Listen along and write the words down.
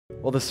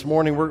Well, this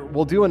morning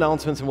we'll do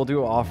announcements and we'll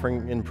do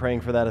offering and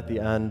praying for that at the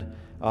end.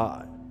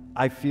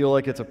 I feel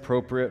like it's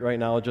appropriate right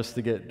now just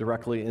to get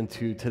directly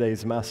into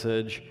today's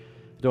message.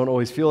 Don't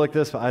always feel like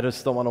this, but I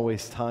just don't want to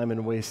waste time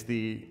and waste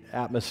the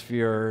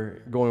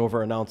atmosphere going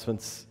over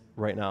announcements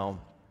right now.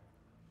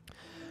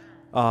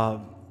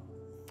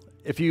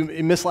 If you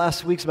missed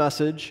last week's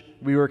message,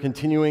 we were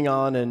continuing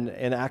on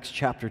in Acts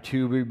chapter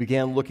 2. We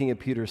began looking at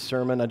Peter's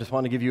sermon. I just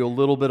want to give you a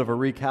little bit of a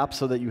recap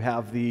so that you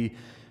have the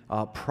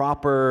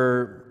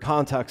proper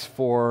context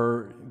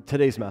for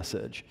today's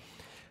message.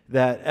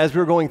 That as we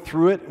were going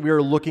through it, we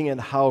were looking at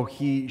how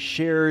he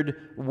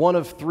shared one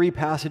of three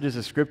passages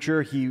of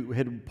Scripture. He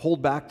had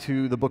pulled back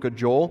to the book of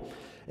Joel,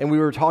 and we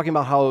were talking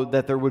about how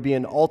that there would be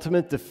an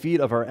ultimate defeat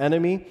of our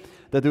enemy,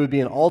 that there would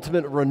be an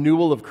ultimate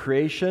renewal of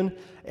creation,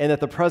 and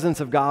that the presence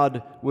of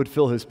God would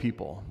fill his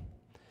people.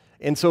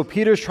 And so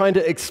Peter's trying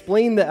to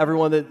explain to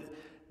everyone that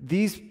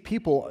these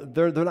people,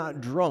 they're not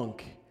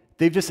drunk.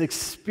 They've just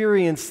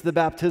experienced the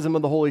baptism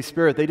of the Holy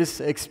Spirit. They just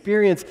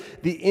experienced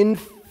the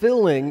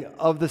infilling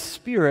of the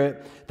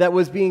Spirit that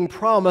was being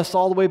promised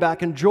all the way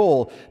back in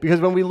Joel.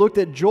 Because when we looked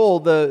at Joel,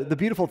 the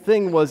beautiful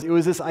thing was it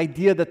was this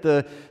idea that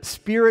the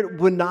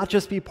Spirit would not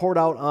just be poured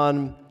out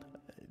on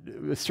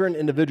certain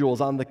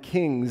individuals, on the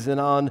kings and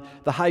on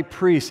the high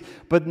priest,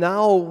 but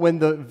now when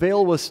the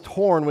veil was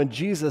torn, when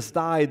Jesus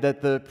died,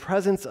 that the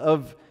presence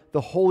of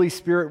the Holy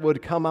Spirit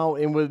would come out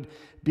and would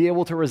be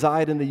able to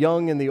reside in the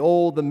young and the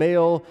old, the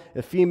male,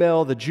 the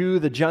female, the Jew,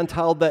 the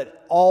Gentile,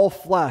 that all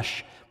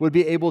flesh would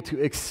be able to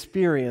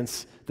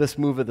experience this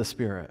move of the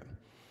Spirit.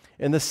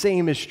 And the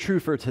same is true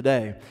for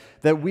today,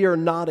 that we are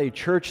not a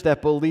church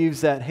that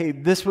believes that, hey,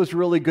 this was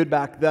really good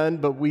back then,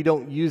 but we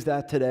don't use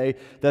that today,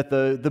 that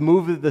the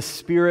move of the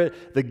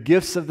Spirit, the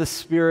gifts of the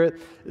Spirit,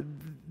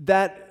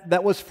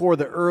 that was for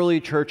the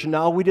early church.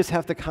 Now we just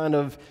have to kind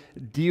of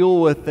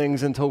deal with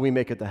things until we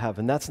make it to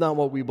heaven. That's not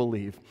what we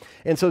believe.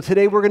 And so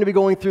today we're going to be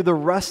going through the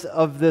rest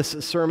of this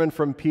sermon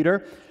from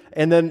Peter,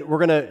 and then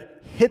we're going to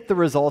hit the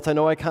results. I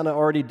know I kind of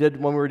already did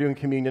when we were doing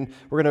communion.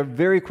 We're going to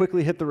very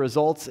quickly hit the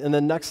results, and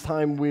then next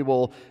time we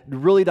will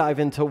really dive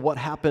into what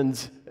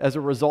happens as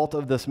a result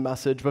of this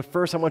message. But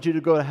first, I want you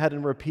to go ahead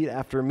and repeat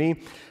after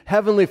me.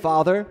 Heavenly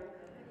Father,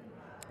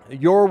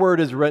 your word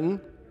is written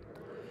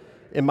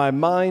in my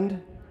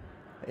mind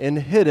and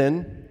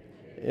hidden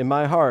in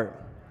my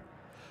heart.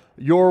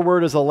 Your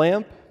word is a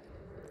lamp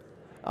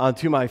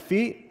unto my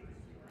feet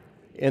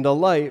and a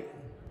light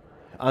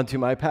unto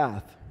my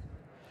path.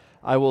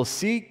 I will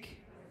seek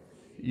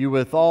you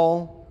with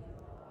all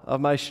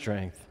of my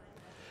strength.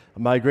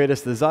 My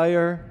greatest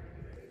desire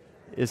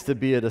is to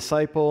be a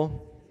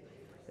disciple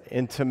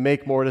and to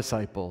make more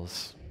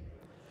disciples.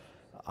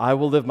 I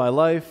will live my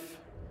life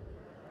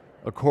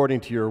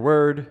according to your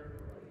word.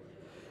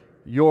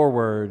 Your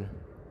word,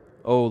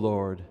 O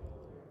Lord,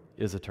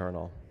 is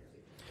eternal.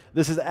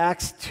 This is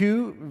Acts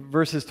 2,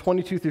 verses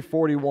 22 through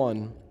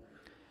 41.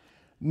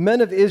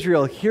 Men of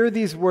Israel, hear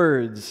these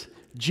words.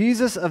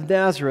 Jesus of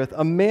Nazareth,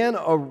 a man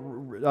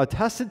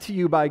attested to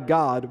you by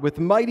God with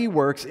mighty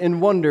works and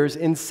wonders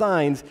and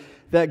signs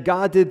that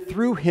God did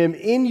through him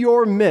in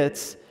your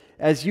midst,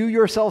 as you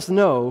yourselves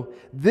know,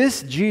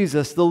 this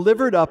Jesus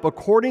delivered up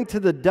according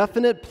to the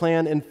definite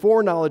plan and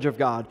foreknowledge of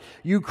God,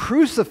 you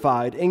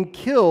crucified and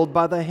killed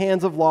by the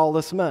hands of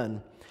lawless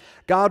men.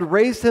 God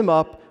raised him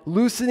up,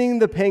 loosening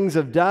the pangs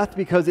of death,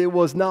 because it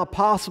was not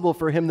possible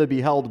for him to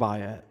be held by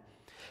it.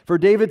 For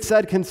David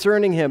said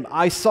concerning him,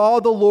 I saw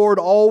the Lord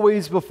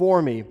always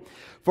before me,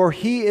 for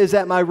he is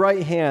at my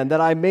right hand, that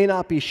I may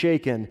not be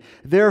shaken.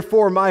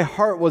 Therefore my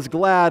heart was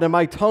glad, and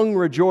my tongue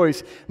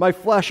rejoiced. My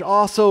flesh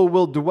also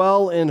will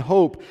dwell in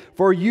hope.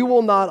 For you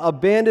will not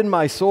abandon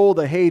my soul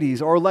to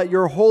Hades, or let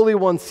your Holy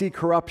One see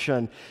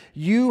corruption.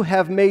 You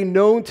have made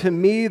known to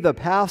me the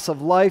paths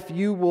of life.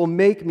 You will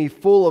make me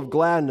full of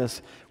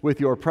gladness with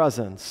your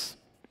presence.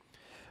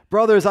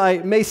 Brothers, I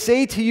may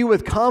say to you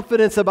with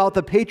confidence about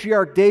the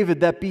patriarch David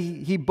that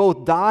he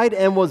both died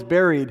and was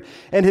buried,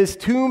 and his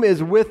tomb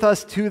is with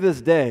us to this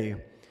day.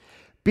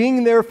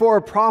 Being therefore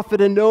a prophet,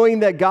 and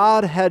knowing that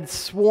God had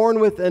sworn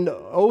with an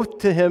oath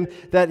to him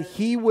that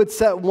he would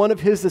set one of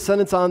his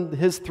descendants on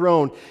his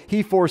throne,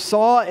 he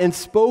foresaw and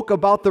spoke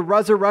about the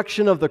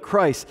resurrection of the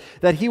Christ,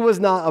 that he was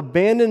not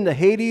abandoned to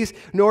Hades,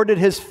 nor did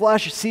his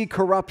flesh see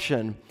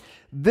corruption.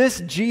 This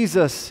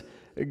Jesus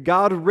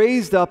God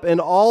raised up, and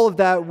all of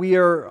that we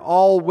are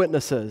all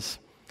witnesses.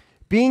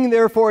 Being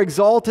therefore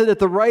exalted at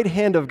the right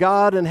hand of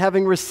God, and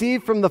having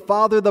received from the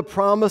Father the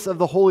promise of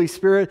the Holy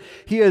Spirit,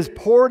 he has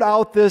poured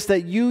out this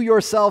that you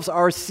yourselves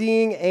are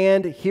seeing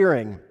and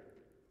hearing.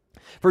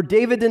 For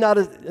David did not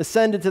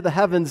ascend into the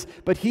heavens,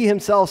 but he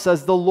himself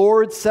says, the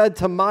Lord said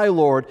to my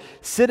Lord,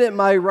 sit at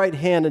my right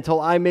hand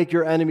until I make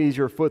your enemies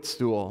your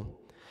footstool.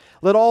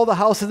 Let all the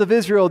houses of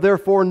Israel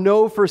therefore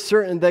know for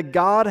certain that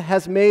God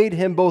has made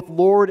him both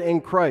Lord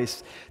and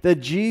Christ,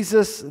 that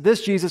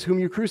this Jesus whom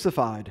you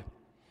crucified.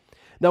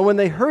 Now when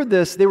they heard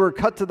this, they were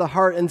cut to the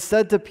heart and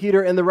said to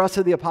Peter and the rest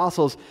of the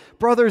apostles,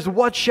 brothers,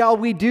 what shall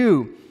we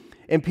do?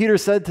 And Peter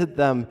said to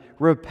them,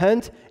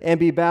 "Repent and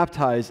be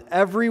baptized,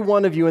 every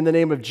one of you, in the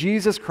name of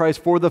Jesus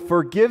Christ for the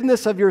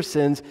forgiveness of your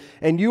sins,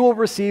 and you will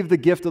receive the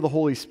gift of the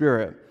Holy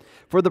Spirit.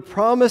 For the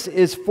promise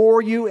is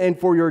for you and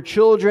for your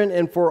children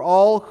and for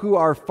all who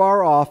are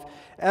far off,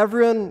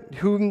 everyone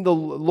whom the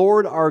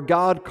Lord our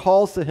God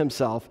calls to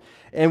himself."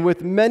 And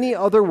with many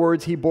other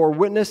words he bore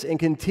witness and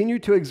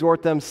continued to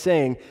exhort them,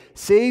 saying,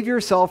 "Save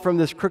yourself from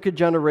this crooked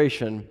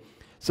generation."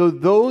 So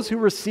those who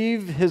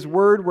received his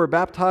word were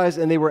baptized,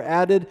 and they were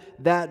added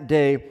that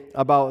day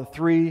about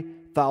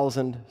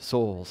 3,000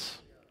 souls.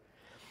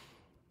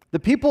 The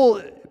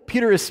people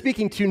Peter is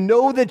speaking to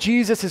know that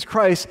Jesus is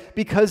Christ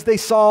because they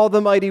saw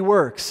the mighty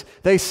works.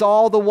 They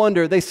saw the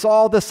wonder. They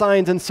saw the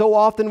signs. And so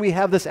often we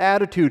have this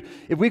attitude,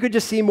 if we could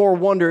just see more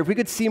wonder, if we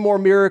could see more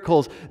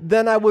miracles,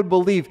 then I would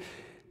believe.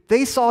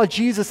 They saw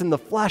Jesus in the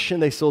flesh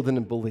and they still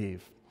didn't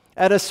believe.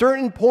 At a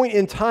certain point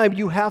in time,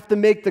 you have to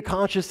make the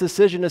conscious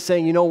decision of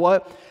saying, you know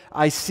what?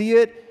 I see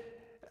it.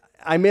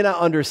 I may not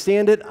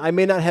understand it. I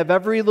may not have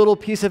every little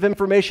piece of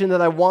information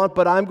that I want,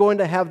 but I'm going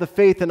to have the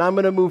faith and I'm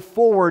going to move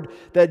forward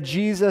that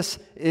Jesus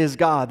is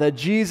God, that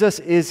Jesus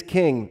is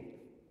King,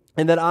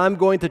 and that I'm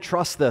going to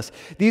trust this.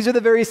 These are the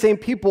very same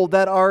people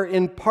that are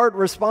in part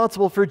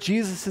responsible for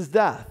Jesus'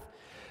 death.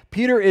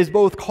 Peter is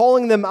both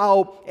calling them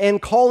out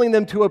and calling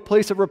them to a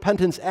place of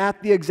repentance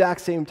at the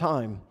exact same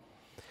time.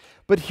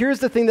 But here's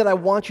the thing that I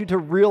want you to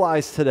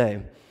realize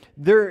today.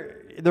 They're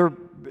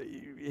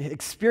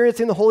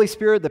experiencing the Holy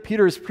Spirit, that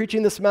Peter is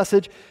preaching this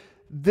message.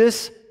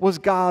 This was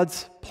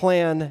God's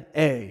plan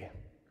A.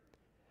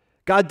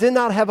 God did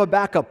not have a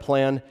backup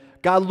plan.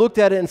 God looked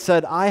at it and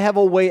said, I have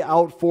a way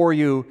out for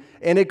you.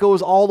 And it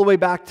goes all the way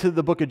back to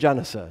the book of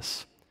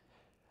Genesis.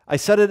 I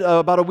said it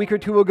about a week or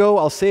two ago.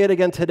 I'll say it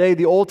again today.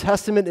 The Old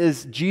Testament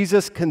is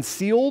Jesus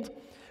concealed,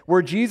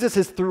 where Jesus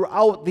is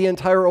throughout the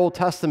entire Old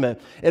Testament.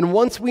 And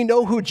once we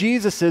know who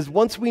Jesus is,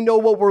 once we know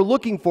what we're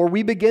looking for,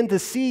 we begin to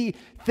see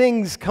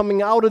things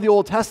coming out of the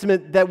Old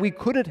Testament that we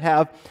couldn't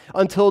have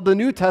until the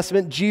New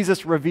Testament,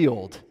 Jesus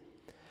revealed.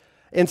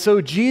 And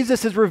so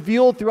Jesus is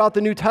revealed throughout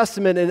the New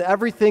Testament, and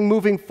everything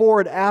moving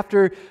forward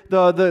after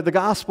the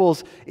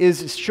Gospels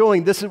is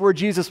showing this is where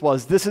Jesus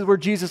was, this is where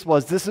Jesus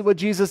was, this is what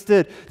Jesus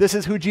did, this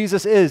is who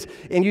Jesus is.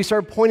 And you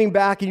start pointing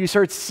back and you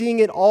start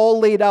seeing it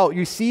all laid out.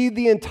 You see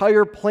the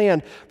entire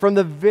plan from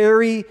the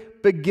very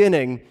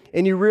beginning,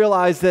 and you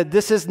realize that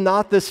this is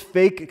not this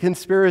fake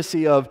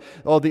conspiracy of,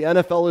 oh, the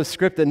NFL is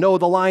scripted. No,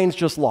 the Lions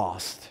just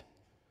lost.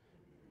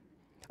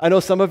 I know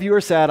some of you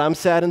are sad. I'm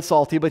sad and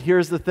salty, but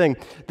here's the thing.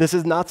 This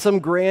is not some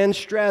grand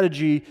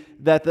strategy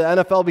that the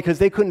NFL, because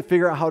they couldn't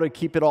figure out how to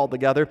keep it all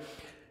together.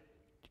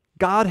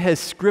 God has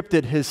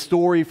scripted his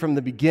story from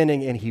the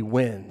beginning, and he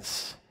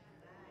wins.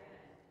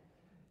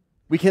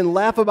 We can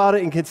laugh about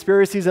it in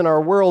conspiracies in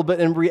our world, but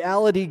in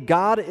reality,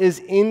 God is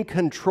in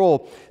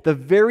control. The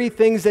very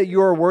things that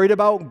you are worried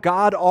about,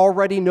 God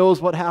already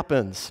knows what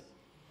happens.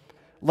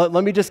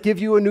 Let me just give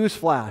you a news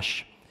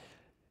flash.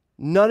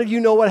 None of you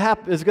know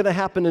what is going to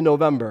happen in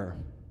November.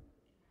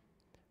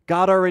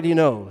 God already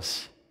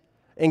knows.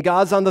 And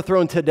God's on the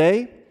throne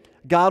today.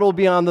 God will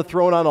be on the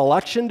throne on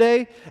election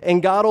day.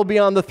 And God will be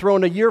on the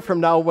throne a year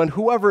from now when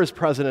whoever is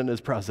president is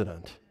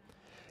president.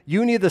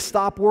 You need to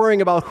stop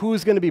worrying about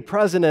who's going to be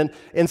president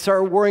and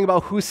start worrying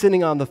about who's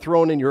sitting on the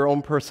throne in your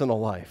own personal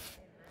life.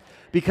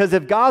 Because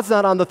if God's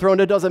not on the throne,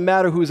 it doesn't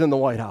matter who's in the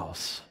White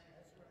House.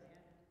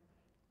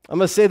 I'm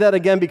going to say that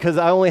again because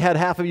I only had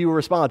half of you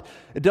respond.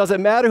 It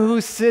doesn't matter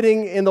who's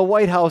sitting in the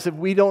White House if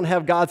we don't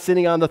have God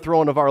sitting on the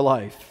throne of our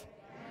life.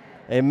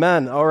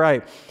 Amen. All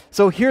right.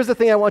 So here's the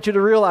thing I want you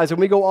to realize.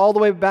 When we go all the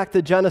way back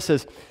to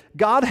Genesis,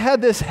 God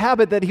had this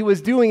habit that he was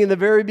doing in the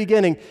very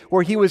beginning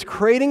where he was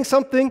creating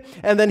something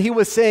and then he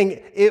was saying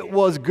it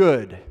was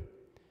good.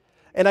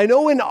 And I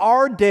know in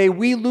our day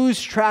we lose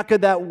track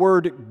of that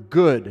word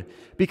good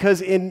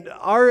because in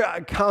our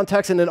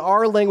context and in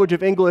our language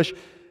of English,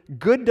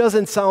 good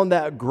doesn't sound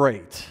that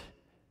great.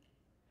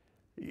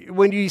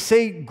 When you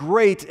say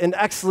great and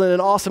excellent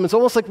and awesome, it's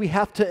almost like we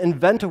have to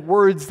invent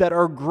words that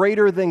are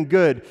greater than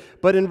good.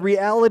 But in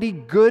reality,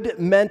 good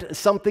meant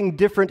something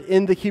different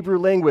in the Hebrew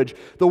language.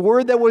 The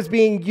word that was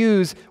being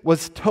used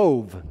was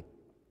tov.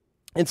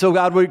 And so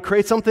God would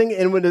create something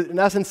and would, in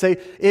essence, say,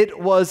 it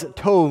was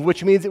tov,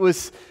 which means it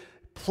was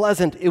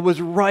pleasant, it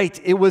was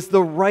right, it was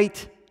the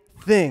right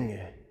thing.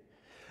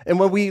 And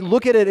when we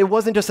look at it, it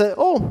wasn't just a,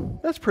 oh,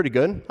 that's pretty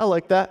good, I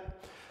like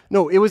that.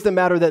 No, it was the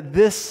matter that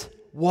this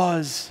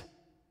was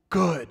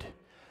good.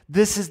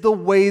 This is the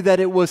way that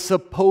it was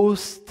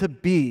supposed to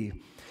be.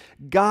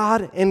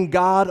 God and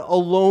God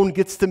alone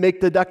gets to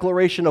make the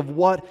declaration of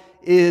what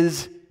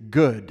is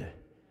good.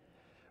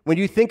 When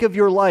you think of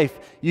your life,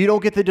 you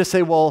don't get to just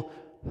say, well,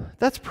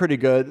 that's pretty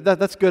good,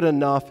 that's good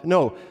enough.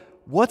 No,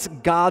 what's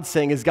God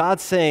saying? Is God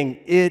saying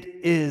it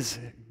is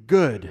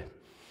good?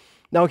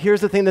 Now,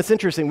 here's the thing that's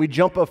interesting. We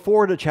jump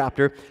forward a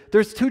chapter.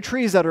 There's two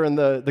trees that are in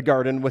the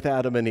garden with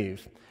Adam and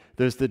Eve.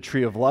 There's the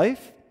tree of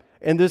life,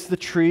 and there's the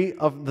tree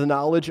of the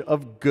knowledge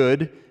of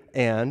good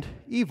and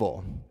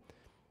evil.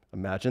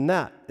 Imagine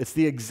that. It's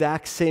the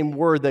exact same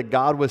word that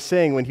God was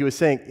saying when he was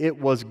saying it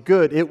was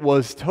good, it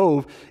was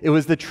tov. It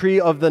was the tree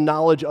of the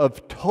knowledge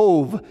of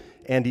tov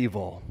and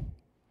evil.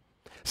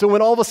 So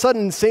when all of a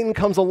sudden Satan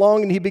comes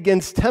along and he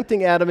begins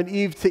tempting Adam and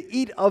Eve to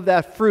eat of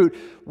that fruit,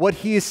 what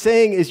he is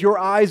saying is your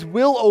eyes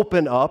will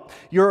open up,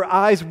 your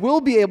eyes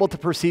will be able to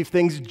perceive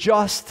things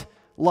just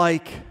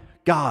like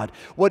God.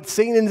 What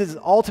Satan is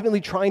ultimately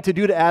trying to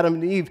do to Adam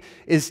and Eve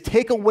is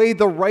take away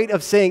the right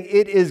of saying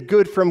it is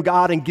good from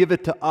God and give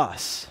it to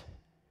us.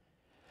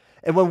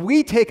 And when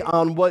we take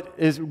on what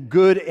is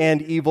good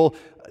and evil,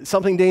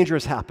 something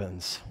dangerous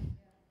happens.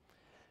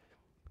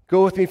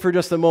 Go with me for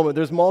just a moment.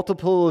 There's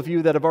multiple of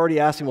you that have already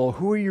asked me, well,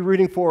 who are you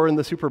rooting for in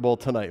the Super Bowl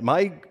tonight?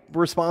 My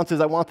response is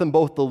I want them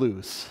both to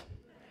lose.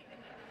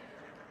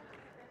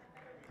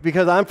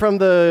 Because I'm from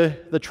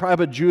the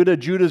tribe of Judah.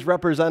 Judah's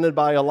represented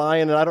by a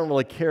lion, and I don't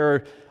really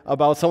care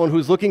about someone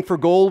who's looking for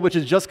gold, which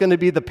is just going to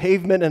be the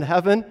pavement in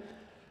heaven.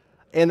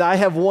 And I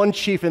have one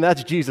chief, and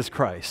that's Jesus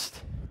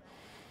Christ.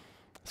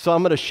 So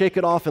I'm going to shake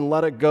it off and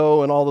let it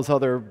go and all those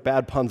other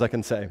bad puns I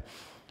can say.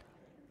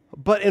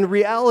 But in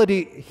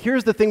reality,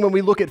 here's the thing when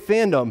we look at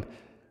fandom.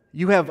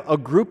 You have a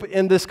group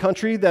in this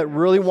country that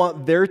really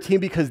want their team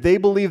because they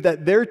believe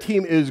that their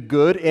team is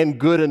good and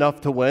good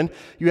enough to win.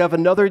 You have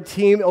another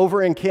team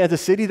over in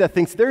Kansas City that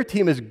thinks their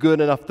team is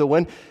good enough to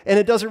win. And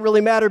it doesn't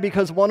really matter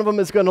because one of them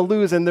is going to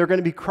lose and they're going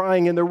to be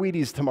crying in their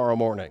Wheaties tomorrow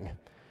morning.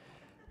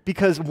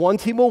 Because one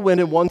team will win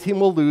and one team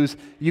will lose.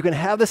 You can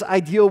have this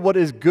idea of what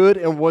is good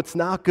and what's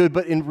not good,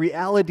 but in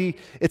reality,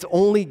 it's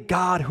only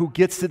God who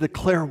gets to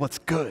declare what's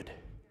good.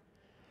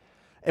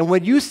 And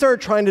when you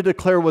start trying to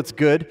declare what's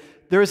good,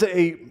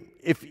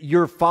 if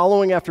you're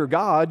following after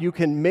God, you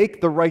can make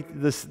the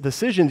right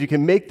decisions, you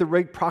can make the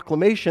right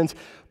proclamations,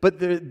 but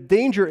the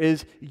danger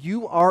is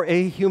you are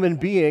a human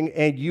being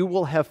and you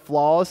will have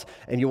flaws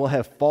and you will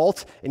have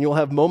faults and you'll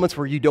have moments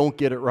where you don't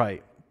get it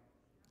right.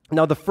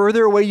 Now, the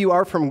further away you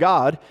are from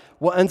God,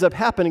 what ends up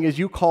happening is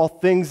you call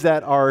things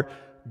that are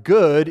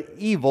good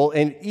evil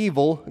and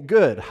evil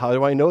good. How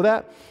do I know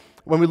that?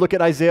 When we look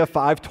at Isaiah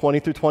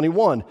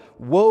 5:20-21,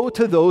 woe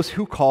to those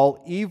who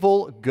call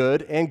evil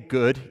good and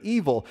good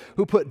evil,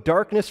 who put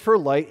darkness for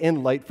light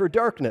and light for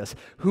darkness,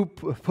 who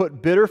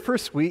put bitter for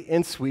sweet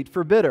and sweet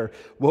for bitter.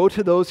 Woe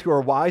to those who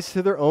are wise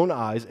to their own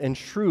eyes and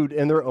shrewd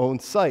in their own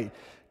sight.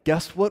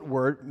 Guess what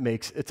word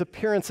makes its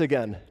appearance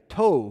again?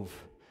 Tov.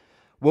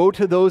 Woe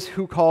to those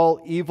who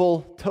call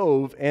evil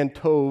tov and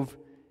tov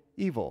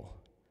evil.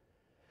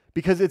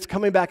 Because it's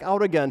coming back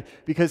out again.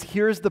 Because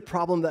here's the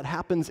problem that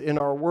happens in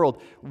our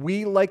world.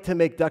 We like to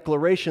make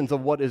declarations of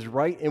what is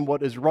right and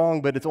what is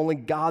wrong, but it's only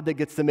God that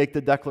gets to make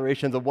the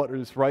declarations of what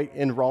is right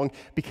and wrong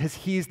because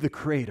He's the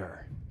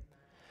creator.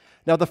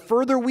 Now, the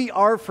further we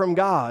are from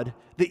God,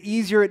 the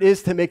easier it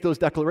is to make those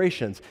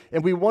declarations.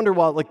 And we wonder,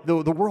 well, like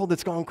the world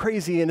that's gone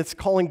crazy and it's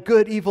calling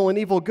good evil and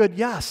evil good.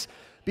 Yes,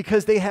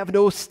 because they have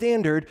no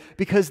standard,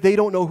 because they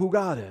don't know who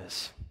God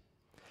is.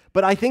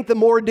 But I think the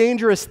more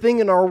dangerous thing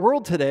in our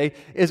world today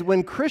is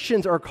when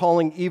Christians are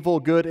calling evil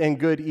good and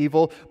good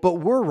evil, but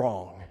we're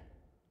wrong.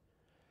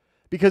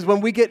 Because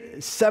when we get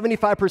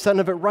 75%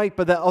 of it right,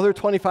 but that other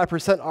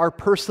 25%, our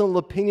personal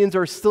opinions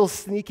are still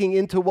sneaking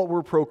into what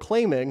we're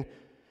proclaiming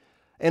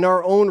and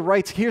our own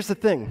rights. Here's the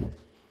thing.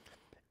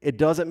 It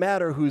doesn't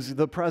matter who's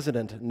the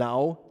president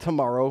now,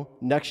 tomorrow,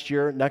 next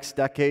year, next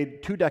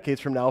decade, 2 decades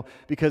from now,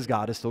 because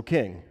God is still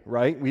king,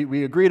 right?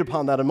 We agreed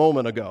upon that a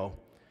moment ago.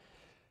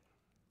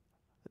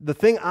 The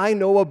thing I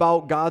know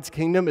about God's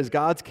kingdom is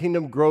God's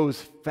kingdom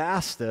grows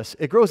fastest.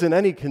 It grows in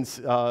any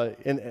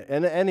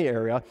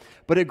area,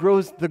 but it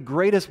grows the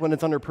greatest when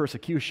it's under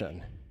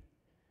persecution.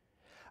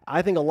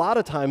 I think a lot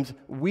of times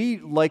we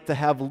like to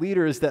have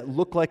leaders that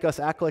look like us,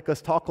 act like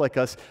us, talk like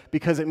us,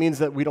 because it means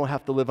that we don't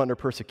have to live under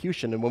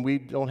persecution. And when we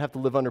don't have to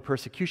live under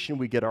persecution,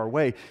 we get our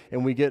way.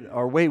 And we get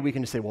our way, we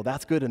can just say, well,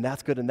 that's good, and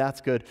that's good, and that's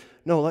good.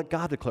 No, let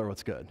God declare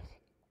what's good.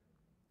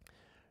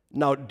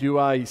 Now, do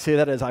I say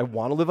that as I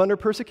want to live under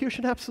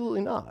persecution?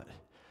 Absolutely not.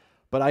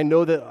 But I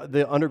know that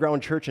the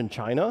underground church in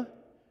China,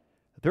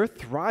 they're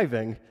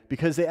thriving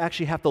because they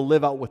actually have to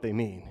live out what they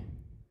mean.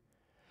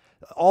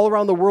 All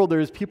around the world,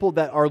 there's people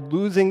that are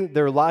losing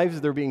their lives.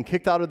 They're being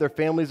kicked out of their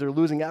families. They're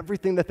losing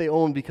everything that they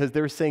own because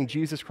they're saying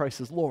Jesus Christ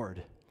is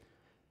Lord.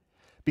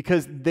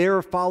 Because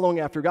they're following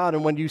after God.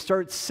 And when you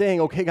start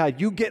saying, okay,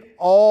 God, you get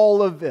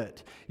all of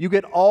it. You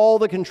get all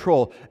the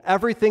control.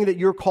 Everything that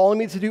you're calling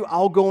me to do,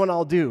 I'll go and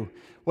I'll do.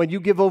 When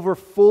you give over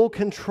full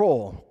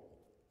control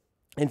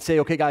and say,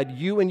 okay, God,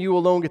 you and you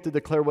alone get to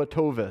declare what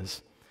Tov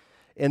is.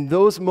 In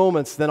those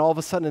moments, then all of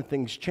a sudden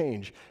things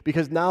change.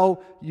 Because now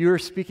you're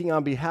speaking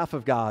on behalf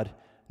of God,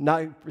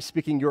 not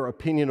speaking your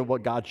opinion of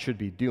what God should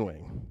be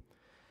doing.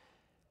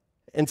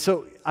 And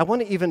so I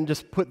want to even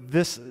just put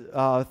this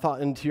thought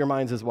into your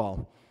minds as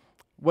well.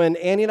 When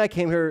Annie and I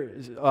came here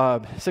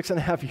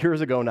 6.5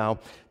 years ago now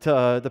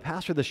to the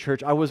pastor of this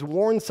church, I was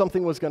warned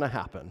something was going to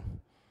happen.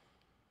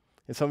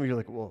 And some of you are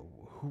like, well,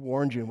 who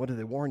warned you and what did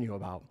they warn you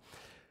about?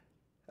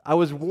 I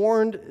was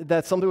warned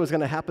that something was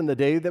going to happen the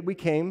day that we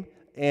came,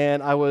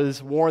 and I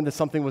was warned that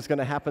something was going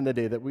to happen the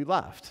day that we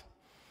left.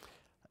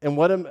 And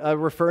what am I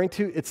referring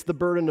to? It's the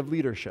burden of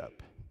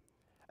leadership.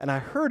 And I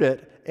heard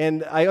it,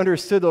 and I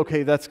understood,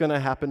 okay, that's going to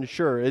happen,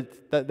 sure,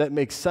 that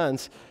makes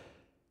sense.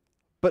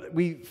 But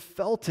we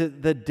felt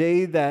it the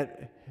day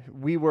that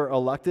we were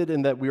elected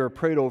and that we were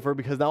prayed over,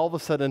 because now all of a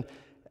sudden,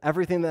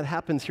 everything that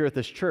happens here at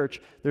this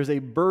church, there's a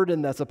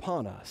burden that's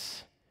upon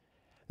us.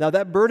 Now,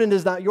 that burden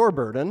is not your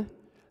burden.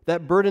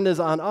 That burden is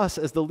on us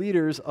as the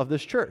leaders of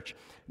this church.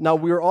 Now,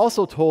 we are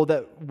also told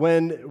that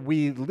when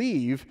we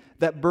leave,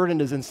 that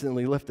burden is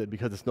instantly lifted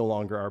because it's no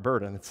longer our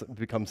burden. It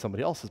becomes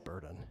somebody else's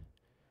burden.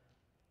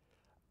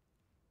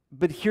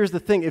 But here's the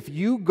thing. If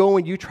you go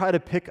and you try to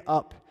pick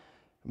up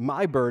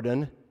my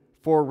burden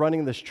for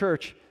running this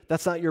church,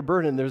 that's not your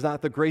burden. There's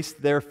not the grace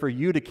there for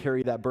you to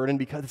carry that burden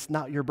because it's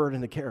not your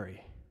burden to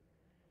carry.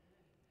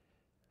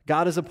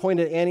 God has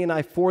appointed Annie and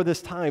I for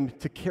this time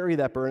to carry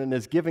that burden and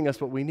is giving us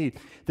what we need.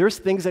 There's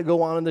things that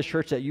go on in the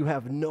church that you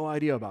have no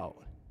idea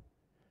about,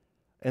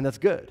 and that's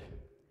good.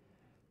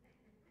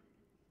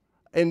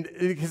 And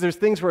because there's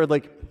things where,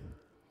 like,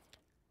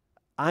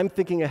 I'm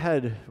thinking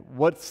ahead,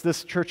 what's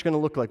this church going to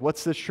look like?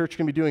 What's this church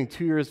going to be doing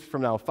 2 years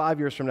from now, 5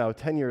 years from now,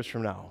 10 years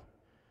from now?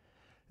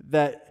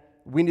 That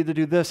we need to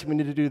do this, we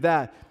need to do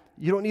that.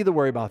 You don't need to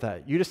worry about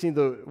that. You just need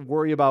to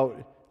worry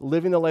about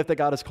living the life that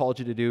God has called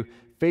you to do,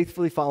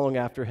 faithfully following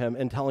after him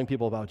and telling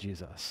people about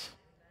Jesus.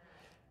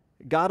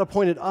 God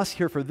appointed us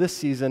here for this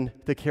season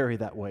to carry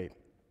that weight.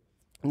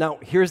 Now,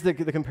 here's the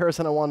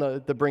comparison I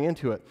want to bring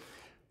into it.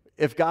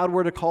 If God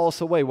were to call us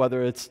away,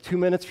 whether it's 2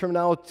 minutes from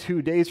now,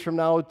 2 days from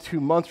now,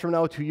 2 months from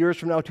now, 2 years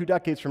from now, 2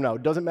 decades from now,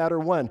 it doesn't matter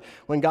when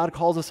God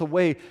calls us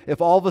away,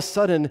 if all of a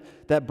sudden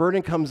that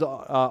burden comes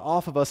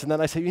off of us, and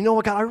then I say, you know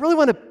what, God, I really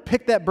want to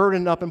pick that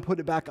burden up and put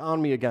it back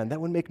on me again, that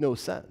would make no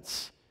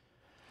sense.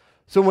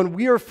 So when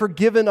we are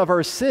forgiven of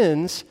our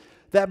sins,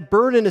 that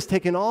burden is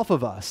taken off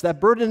of us.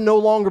 That burden no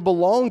longer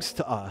belongs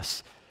to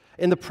us.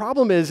 And the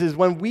problem is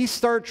when we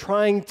start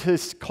trying to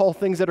call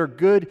things that are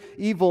good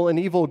evil and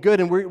evil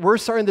good, and we're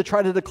starting to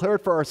try to declare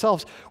it for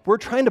ourselves, we're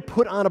trying to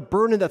put on a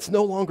burden that's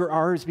no longer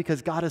ours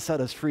because God has set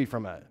us free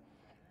from it.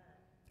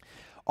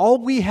 All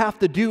we have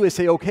to do is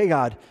say, okay,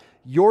 God,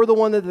 you're the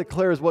one that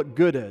declares what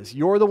good is.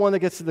 You're the one that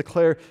gets to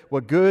declare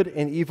what good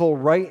and evil,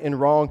 right and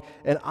wrong,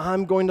 and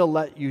I'm going to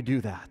let you do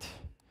that.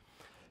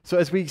 So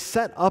as we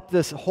set up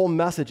this whole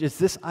message, it's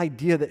this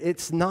idea that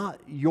it's not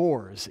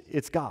yours,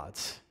 it's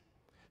God's.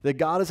 That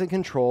God is in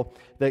control,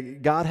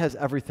 that God has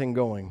everything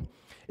going.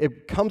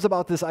 It comes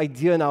about this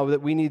idea now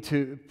that we need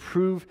to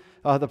prove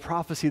the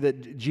prophecy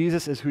that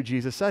Jesus is who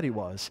Jesus said he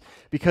was.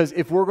 Because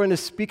if we're going to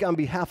speak on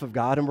behalf of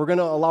God and we're going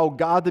to allow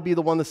God to be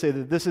the one to say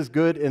that this is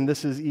good and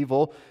this is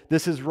evil,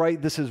 this is right,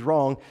 this is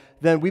wrong,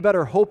 then we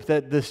better hope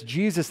that this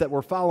Jesus that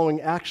we're following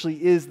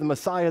actually is the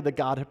Messiah that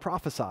God had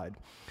prophesied.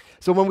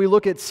 So when we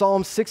look at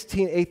Psalm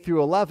 16, 8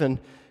 through 11,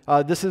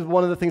 this is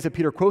one of the things that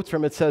Peter quotes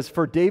from. It says,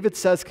 "For David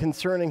says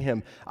concerning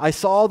him, I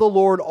saw the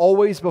Lord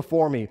always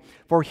before me,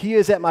 for he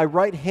is at my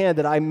right hand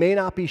that I may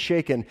not be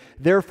shaken.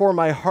 Therefore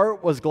my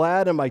heart was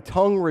glad and my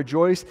tongue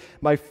rejoiced.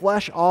 My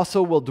flesh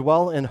also will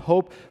dwell in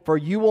hope, for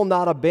you will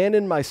not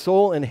abandon my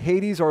soul in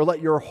Hades or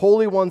let your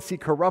Holy One see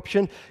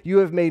corruption. You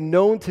have made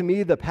known to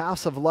me the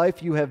paths of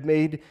life. You have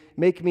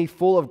make me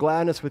full of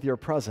gladness with your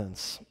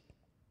presence."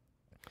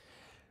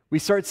 We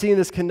start seeing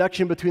this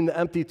connection between the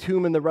empty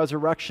tomb and the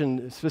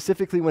resurrection.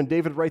 Specifically, when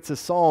David writes this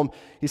psalm,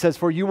 he says,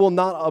 "For you will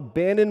not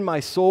abandon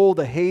my soul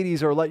to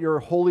Hades or let your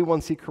Holy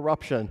One see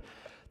corruption."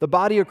 The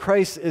body of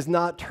Christ is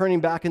not turning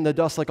back in the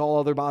dust like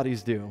all other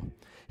bodies do.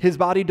 His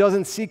body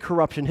doesn't see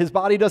corruption. His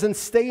body doesn't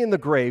stay in the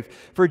grave.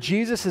 For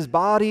Jesus, his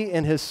body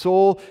and his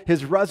soul,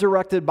 his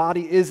resurrected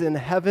body is in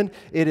heaven.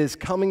 It is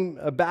coming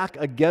back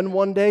again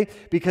one day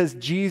because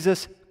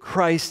Jesus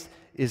Christ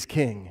is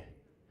King.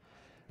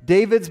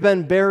 David's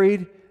been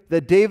buried.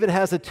 That David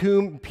has a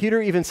tomb.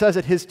 Peter even says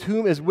that his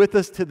tomb is with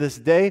us to this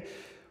day.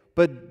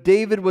 But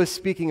David was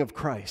speaking of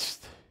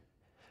Christ.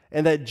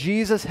 And that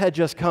Jesus had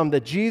just come.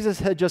 That Jesus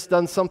had just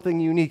done something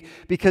unique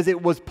because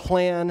it was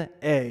plan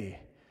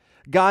A.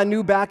 God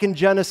knew back in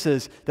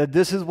Genesis that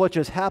this is what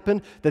just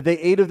happened, that they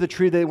ate of the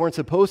tree they weren't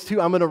supposed to.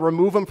 I'm going to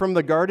remove them from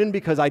the garden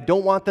because I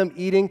don't want them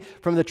eating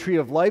from the tree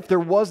of life. There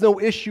was no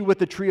issue with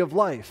the tree of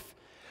life.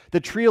 The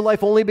tree of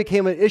life only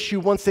became an issue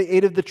once they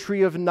ate of the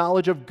tree of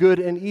knowledge of good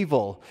and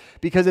evil.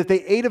 Because if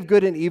they ate of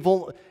good and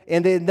evil,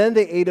 and then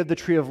they ate of the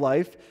tree of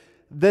life,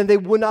 then they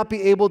would not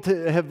be able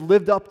to have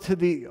lived up to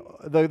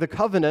the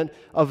covenant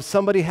of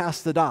somebody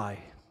has to die.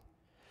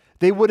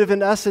 They would have,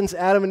 in essence,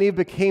 Adam and Eve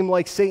became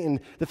like Satan,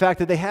 the fact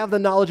that they have the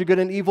knowledge of good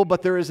and evil,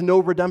 but there is no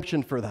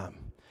redemption for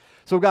them.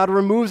 So God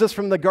removes us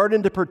from the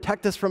garden to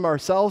protect us from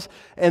ourselves,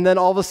 and then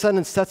all of a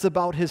sudden sets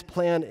about his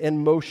plan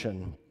in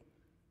motion.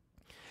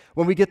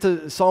 When we get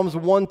to Psalms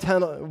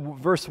 110,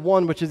 verse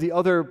 1, which is the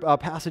other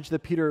passage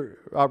that Peter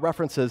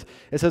references,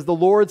 it says, "The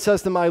Lord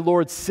says to my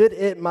Lord, sit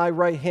at my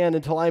right hand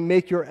until I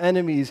make your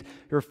enemies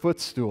your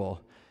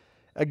footstool."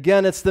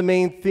 Again, it's the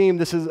main theme.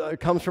 This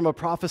comes from a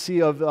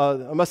prophecy of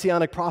a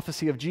messianic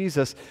prophecy of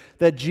Jesus,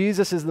 that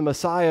Jesus is the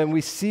Messiah, and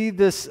we see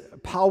this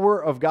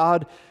power of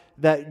God,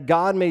 that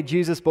God made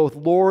Jesus both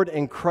Lord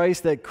and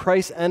Christ, that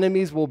Christ's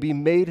enemies will be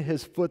made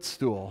his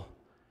footstool.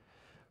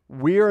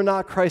 We are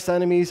not Christ's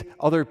enemies.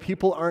 Other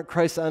people aren't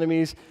Christ's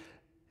enemies.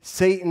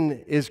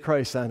 Satan is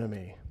Christ's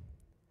enemy.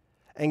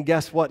 And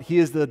guess what? He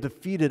is the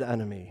defeated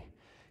enemy.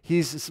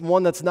 He's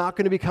one that's not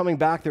going to be coming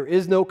back. There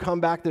is no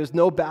comeback. There's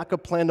no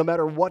backup plan. No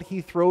matter what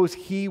he throws,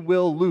 he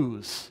will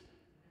lose.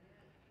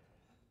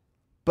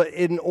 But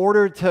in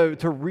order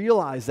to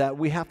realize that,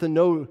 we have to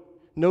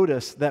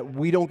notice that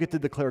we don't get to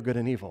declare good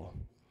and evil.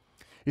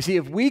 You see,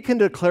 if we can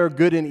declare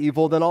good and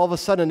evil, then all of a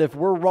sudden, if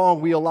we're wrong,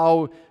 we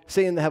allow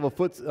Satan to have a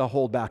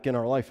foothold back in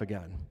our life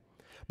again.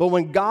 But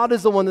when God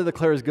is the one that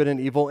declares good and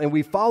evil, and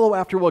we follow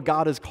after what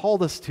God has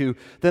called us to,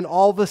 then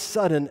all of a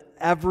sudden,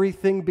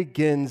 everything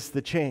begins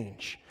to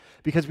change.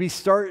 Because we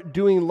start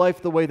doing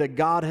life the way that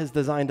God has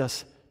designed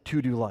us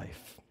to do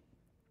life.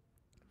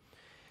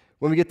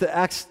 When we get to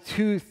Acts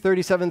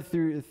 2:37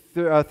 through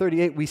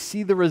 38, we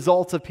see the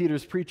results of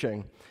Peter's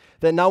preaching.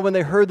 That now when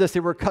they heard this, they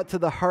were cut to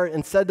the heart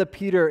and said to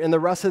Peter and the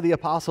rest of the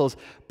apostles,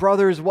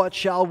 "Brothers, what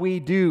shall we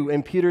do?"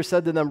 And Peter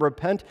said to them,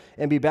 "Repent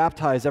and be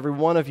baptized, every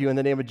one of you, in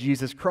the name of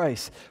Jesus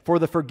Christ, for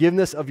the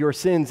forgiveness of your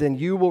sins, and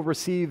you will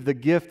receive the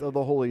gift of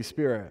the Holy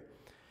Spirit."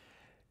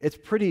 It's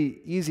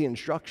pretty easy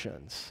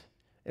instructions,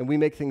 and we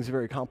make things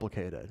very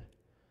complicated.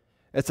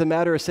 It's a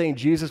matter of saying,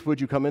 "Jesus,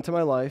 would you come into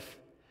my life?"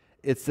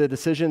 It's the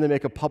decision to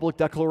make a public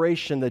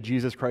declaration that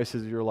Jesus Christ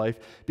is your life,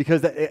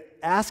 because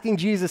asking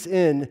Jesus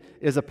in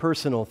is a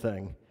personal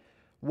thing.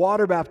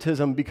 Water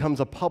baptism becomes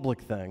a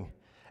public thing,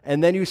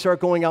 and then you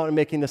start going out and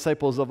making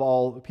disciples of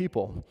all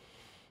people.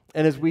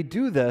 And as we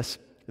do this,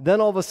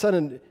 then all of a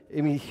sudden,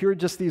 hear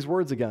just these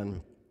words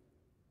again,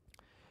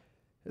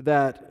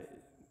 that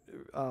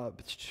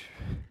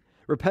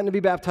repent and be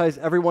baptized,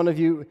 every one of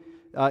you,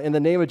 in the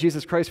name of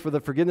Jesus Christ for the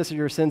forgiveness of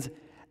your sins,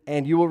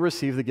 and you will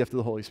receive the gift of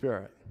the Holy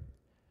Spirit.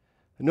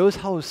 Notice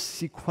how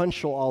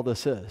sequential all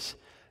this is.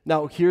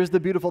 Now, here's the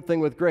beautiful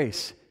thing with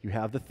grace. You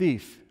have the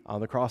thief on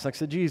the cross next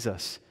to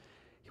Jesus.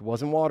 He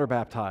wasn't water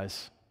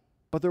baptized,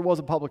 but there was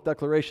a public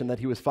declaration that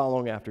he was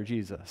following after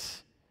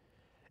Jesus.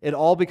 It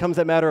all becomes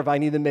a matter of I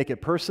need to make it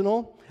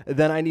personal,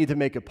 then I need to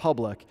make it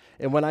public.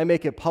 And when I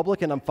make it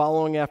public and I'm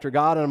following after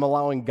God and I'm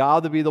allowing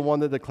God to be the one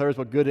that declares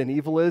what good and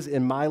evil is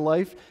in my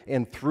life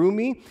and through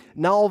me,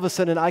 now all of a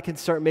sudden I can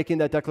start making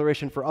that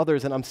declaration for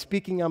others, and I'm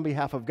speaking on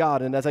behalf of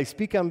God. And as I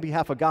speak on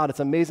behalf of God,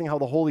 it's amazing how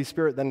the Holy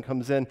Spirit then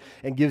comes in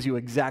and gives you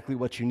exactly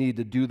what you need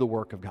to do the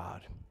work of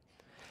God.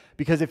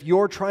 Because if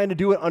you're trying to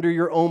do it under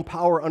your own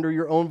power, under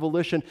your own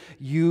volition,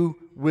 you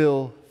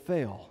will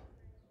fail.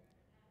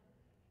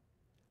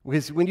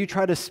 Because when you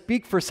try to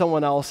speak for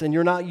someone else and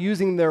you're not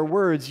using their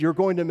words, you're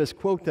going to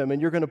misquote them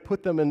and you're going to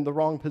put them in the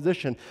wrong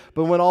position.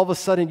 But when all of a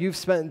sudden you've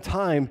spent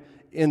time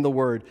in the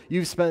Word,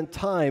 you've spent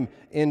time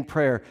in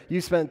prayer,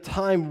 you've spent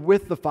time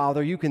with the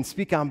Father, you can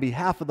speak on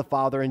behalf of the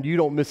Father and you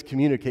don't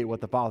miscommunicate what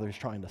the Father is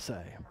trying to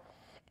say.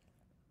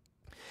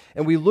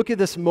 And we look at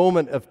this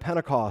moment of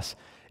Pentecost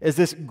as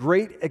this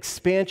great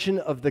expansion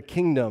of the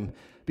kingdom.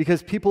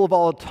 Because people of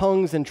all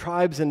tongues and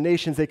tribes and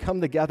nations, they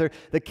come together.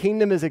 The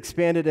kingdom is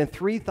expanded, and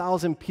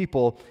 3,000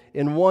 people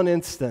in one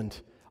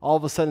instant all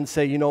of a sudden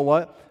say, "You know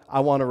what? I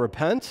want to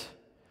repent.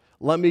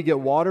 Let me get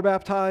water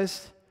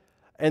baptized."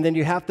 And then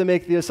you have to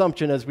make the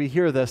assumption as we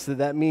hear this that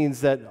that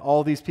means that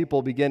all these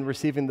people begin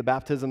receiving the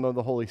baptism of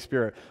the Holy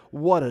Spirit.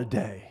 What a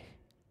day.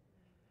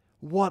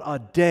 What a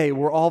day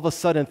where all of a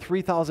sudden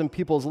 3,000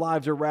 people's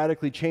lives are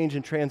radically changed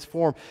and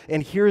transformed.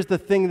 And here's the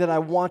thing that I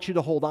want you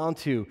to hold on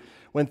to.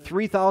 When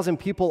 3,000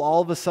 people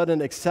all of a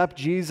sudden accept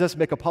Jesus,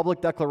 make a public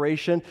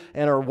declaration,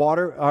 and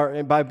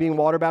are by being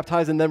water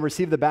baptized and then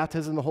receive the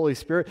baptism of the Holy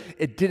Spirit,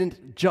 it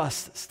didn't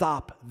just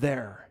stop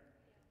there.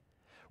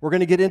 We're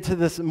going to get into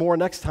this more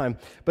next time,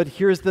 but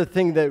here's the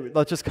thing that,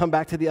 let's just come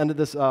back to the end of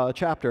this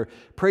chapter.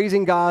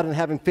 Praising God and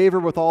having favor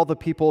with all the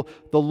people,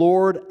 the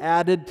Lord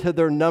added to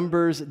their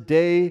numbers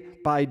day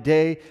by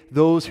day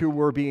those who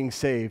were being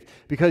saved.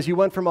 Because you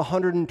went from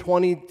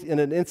 120 in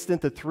an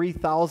instant to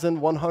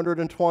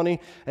 3,120,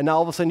 and now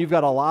all of a sudden you've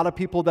got a lot of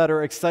people that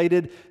are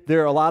excited.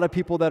 There are a lot of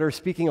people that are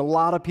speaking, a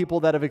lot of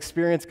people that have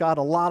experienced God,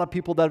 a lot of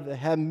people that have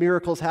had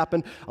miracles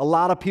happen, a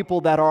lot of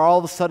people that are all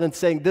of a sudden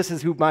saying, "This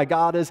is who my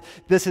God is,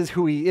 this is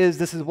who He is,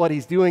 this is what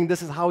He's doing,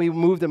 this is how He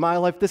moved in my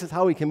life, this is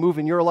how He can move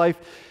in your life."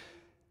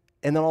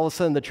 And then all of a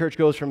sudden the church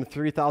goes from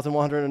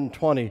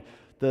 3,120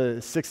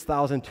 to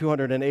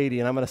 6,280,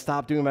 and I'm going to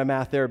stop doing my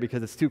math there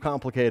because it's too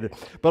complicated.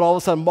 But all of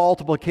a sudden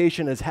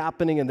multiplication is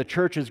happening and the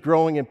church is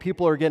growing and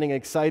people are getting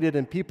excited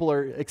and people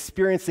are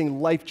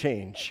experiencing life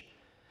change.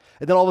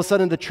 And then all of a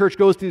sudden, the church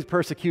goes through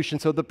persecution,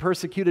 so the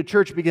persecuted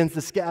church begins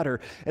to scatter.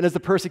 And as the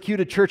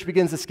persecuted church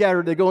begins to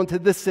scatter, they go into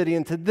this city,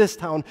 into this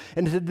town,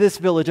 into this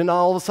village, and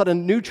all of a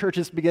sudden, new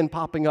churches begin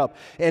popping up,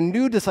 and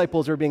new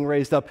disciples are being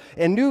raised up,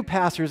 and new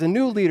pastors and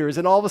new leaders,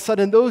 and all of a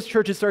sudden, those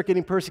churches start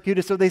getting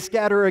persecuted, so they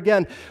scatter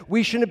again.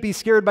 We shouldn't be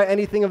scared by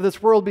anything of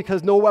this world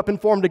because no weapon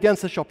formed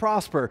against us shall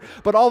prosper.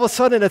 But all of a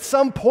sudden, at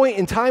some point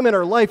in time in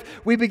our life,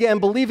 we began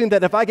believing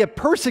that if I get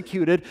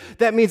persecuted,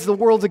 that means the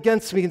world's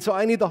against me, and so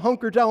I need to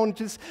hunker down,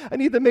 I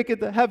need to make it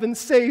to heaven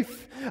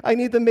safe. I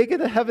need to make it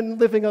to heaven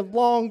living a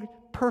long,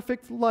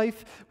 perfect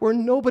life where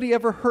nobody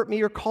ever hurt me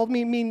or called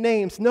me mean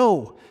names.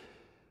 No.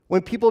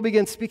 When people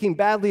begin speaking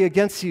badly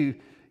against you,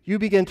 you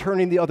begin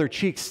turning the other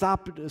cheek.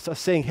 Stop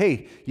saying,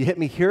 hey, you hit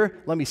me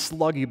here, let me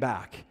slug you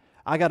back.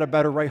 I got a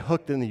better right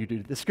hook than you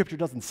do. The scripture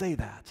doesn't say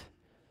that.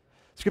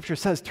 Scripture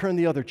says turn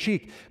the other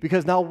cheek,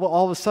 because now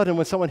all of a sudden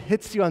when someone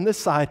hits you on this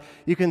side,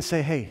 you can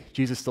say, hey,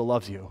 Jesus still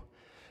loves you.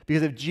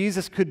 Because if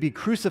Jesus could be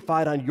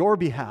crucified on your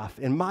behalf,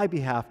 in my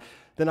behalf,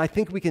 then I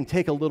think we can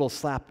take a little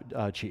slap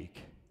cheek.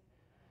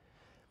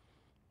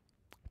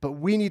 But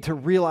we need to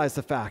realize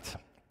the fact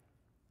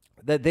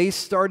that they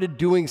started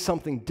doing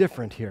something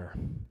different here.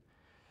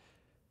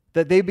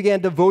 That they began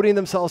devoting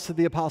themselves to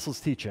the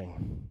apostles'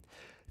 teaching.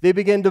 They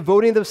began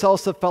devoting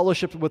themselves to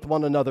fellowship with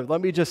one another.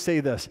 Let me just say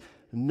this.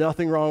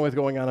 Nothing wrong with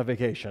going on a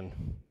vacation.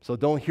 So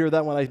don't hear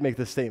that when I make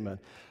this statement.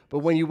 But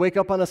when you wake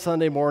up on a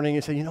Sunday morning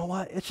and say, you know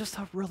what, it's just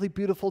a really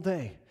beautiful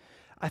day.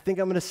 I think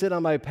I'm going to sit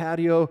on my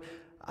patio.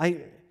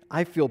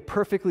 I feel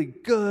perfectly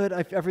good.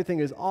 Everything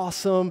is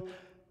awesome.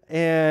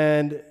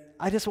 And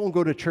I just won't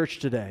go to church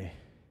today.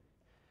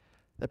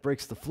 That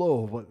breaks the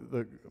flow of what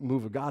the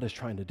move of God is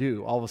trying to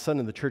do. All of a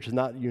sudden, the church is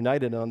not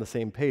united and on the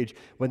same page.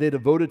 When they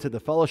devoted to the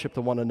fellowship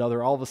to one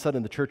another, all of a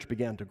sudden, the church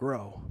began to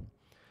grow.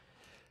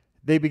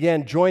 They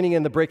began joining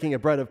in the breaking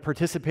of bread, of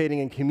participating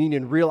in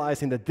communion,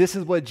 realizing that this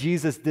is what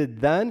Jesus did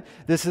then,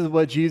 this is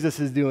what Jesus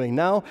is doing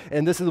now,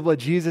 and this is what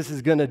Jesus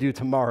is going to do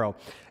tomorrow.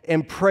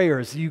 And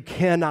prayers, you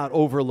cannot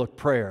overlook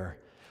prayer.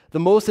 The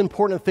most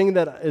important thing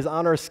that is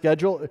on our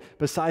schedule,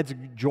 besides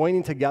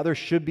joining together,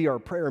 should be our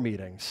prayer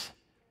meetings.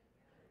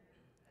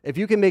 If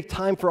you can make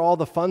time for all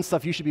the fun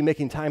stuff, you should be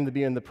making time to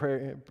be in the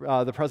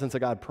presence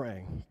of God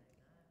praying.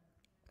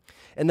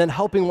 And then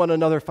helping one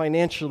another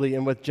financially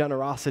and with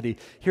generosity.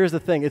 Here's the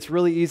thing, it's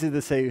really easy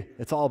to say,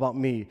 it's all about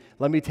me.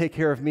 Let me take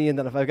care of me, and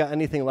then if I've got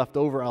anything left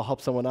over, I'll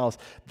help someone else.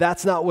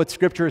 That's not what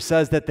Scripture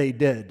says that they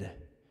did.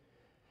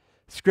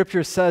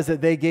 Scripture says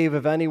that they gave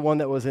of anyone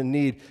that was in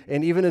need.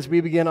 And even as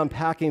we begin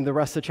unpacking the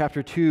rest of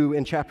chapter 2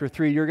 and chapter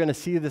 3, you're going to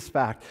see this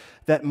fact,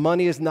 that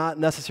money is not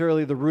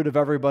necessarily the root of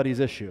everybody's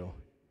issue.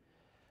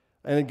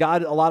 And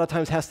God a lot of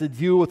times has to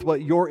deal with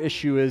what your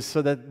issue is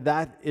so that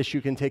that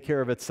issue can take care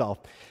of itself.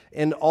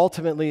 And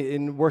ultimately,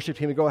 in worship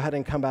team, go ahead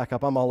and come back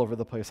up. I'm all over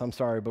the place. I'm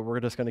sorry, but we're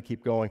just going to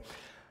keep going.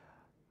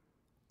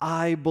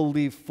 I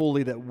believe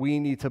fully that we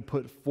need to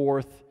put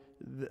forth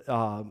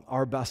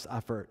our best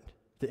effort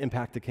to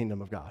impact the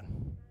kingdom of God.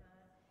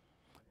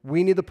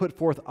 We need to put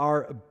forth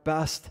our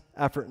best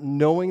effort,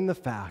 knowing the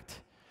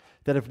fact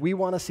that if we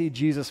want to see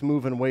Jesus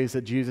move in ways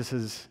that Jesus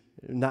is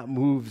not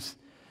moves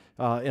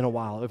in a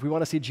while, if we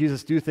want to see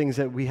Jesus do things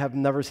that we have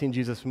never seen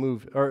Jesus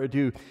move or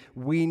do,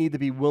 we need to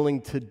be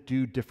willing to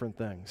do different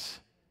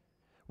things.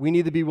 We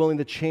need to be willing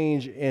to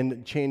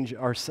change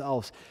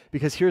ourselves.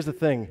 Because here's the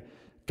thing,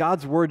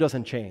 God's word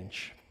doesn't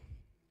change.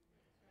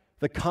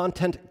 The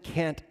content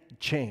can't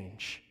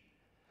change.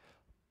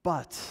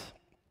 But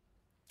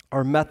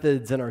our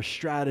methods and our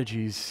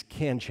strategies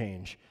can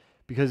change.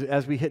 Because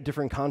as we hit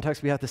different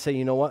contexts, we have to say,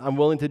 you know what, I'm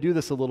willing to do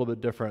this a little bit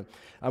different.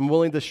 I'm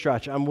willing to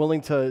stretch. I'm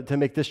willing to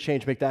make this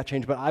change, make that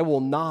change, but I will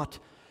not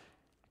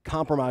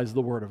compromise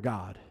the Word of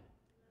God.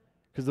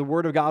 Because the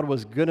Word of God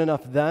was good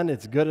enough then,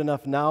 it's good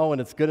enough now,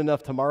 and it's good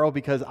enough tomorrow,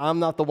 because I'm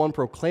not the one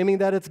proclaiming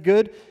that it's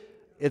good.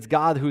 It's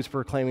God who's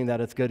proclaiming that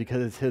it's good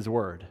because it's His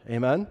Word.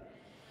 Amen?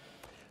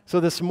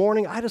 So this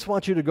morning, I just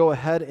want you to go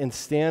ahead and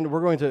stand.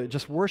 We're going to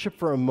just worship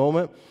for a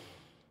moment.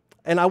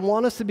 And I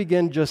want us to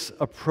begin just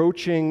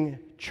approaching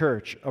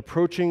church,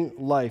 approaching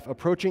life,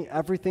 approaching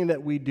everything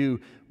that we do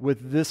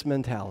with this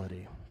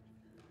mentality.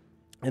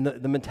 And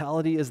the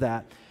mentality is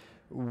that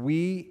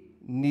we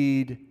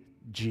need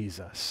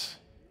Jesus.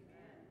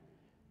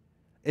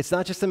 It's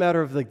not just a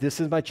matter of like, this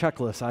is my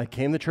checklist. I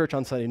came to church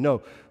on Sunday.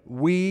 No,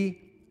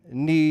 we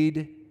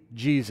need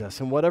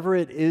Jesus. And whatever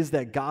it is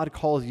that God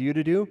calls you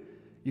to do,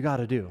 you got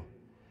to do.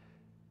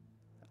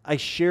 I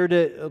shared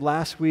it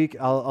last week.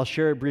 I'll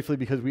share it briefly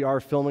because we are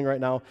filming right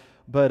now.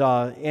 But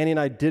Annie and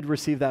I did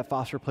receive that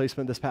foster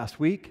placement this past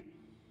week,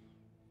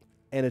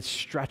 and it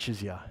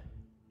stretches you,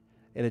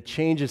 and it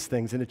changes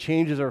things, and it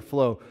changes our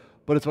flow.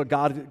 But it's what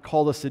God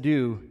called us to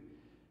do,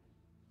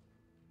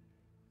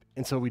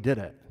 and so we did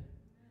it.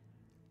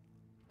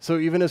 So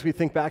even as we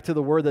think back to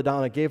the word that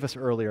Donna gave us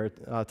earlier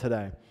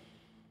today,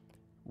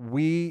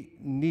 we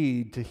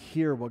need to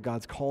hear what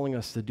God's calling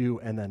us to do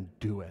and then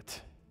do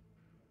it.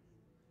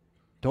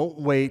 Don't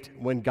wait.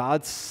 When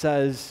God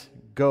says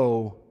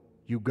go,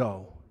 you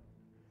go.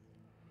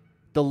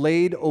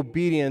 Delayed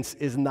obedience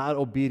is not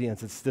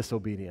obedience, it's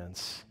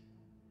disobedience.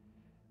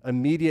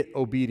 Immediate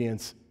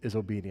obedience is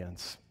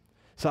obedience.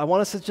 So I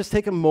want us to just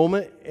take a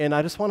moment, and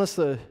I just want us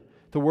to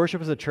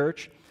worship as a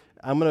church.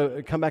 I'm going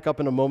to come back up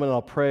in a moment, and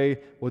I'll pray.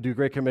 We'll do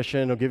Great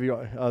Commission. I'll give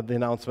you the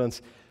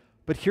announcements.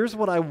 But here's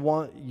what I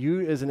want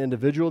you as an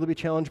individual to be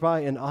challenged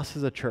by, and us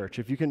as a church.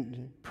 If you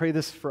can pray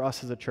this for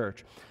us as a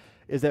church,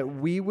 is that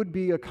we would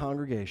be a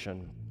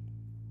congregation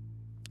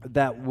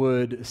that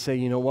would say,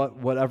 you know what,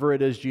 whatever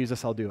it is,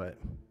 Jesus, I'll do it.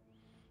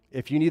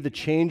 If you need to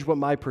change what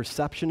my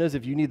perception is,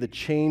 if you need to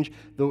change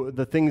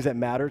the things that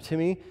matter to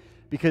me,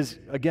 because,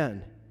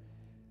 again,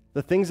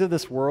 the things of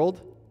this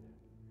world,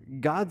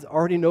 God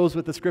already knows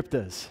what the script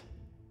is.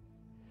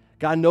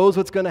 God knows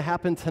what's going to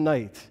happen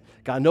tonight.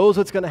 God knows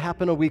what's going to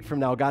happen a week from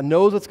now. God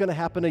knows what's going to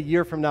happen a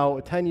year from now,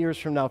 10 years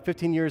from now,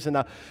 15 years from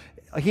now.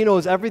 He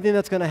knows everything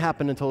that's going to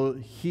happen until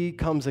he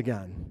comes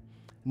again.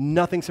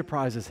 Nothing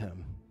surprises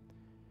him.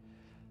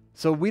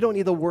 So we don't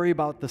need to worry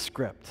about the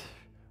script.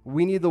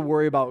 We need to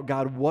worry about,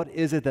 God, what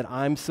is it that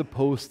I'm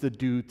supposed to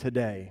do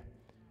today?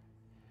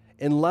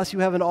 Unless you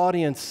have an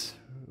audience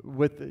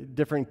with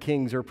different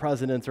kings or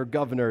presidents or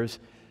governors,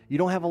 you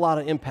don't have a lot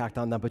of impact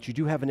on them, but you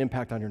do have an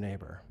impact on your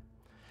neighbor.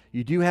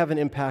 You do have an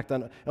impact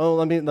on,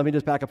 let me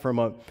just back up for a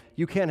moment.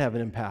 You can have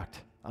an impact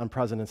on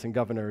presidents and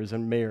governors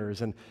and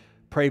mayors and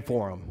pray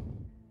for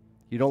them.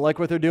 You don't like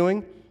what they're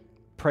doing?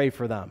 Pray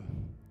for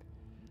them.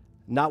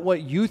 Not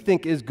what you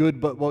think is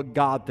good, but what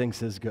God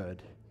thinks is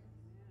good.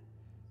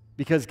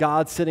 Because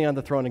God's sitting on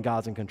the throne and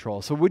God's in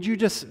control. So would you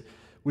just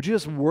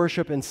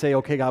worship and say,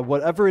 okay, God,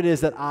 whatever it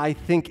is that I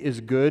think is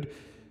good,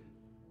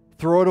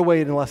 throw it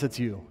away unless it's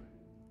you.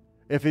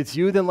 If it's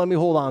you, then let me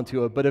hold on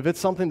to it. But if it's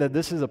something that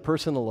this is a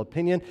personal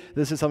opinion,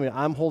 this is something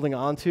I'm holding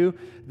on to,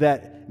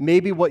 that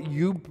maybe what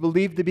you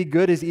believe to be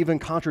good is even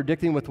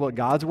contradicting with what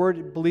God's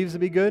word believes to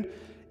be good,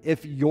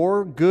 if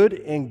your good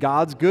and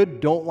God's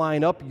good don't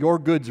line up, your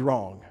good's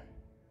wrong.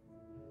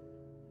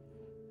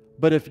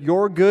 But if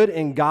your good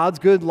and God's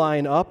good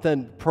line up,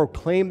 then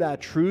proclaim that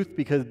truth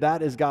because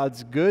that is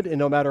God's good, and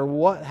no matter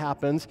what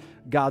happens,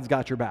 God's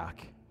got your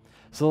back.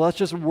 So let's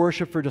just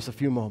worship for just a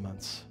few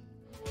moments.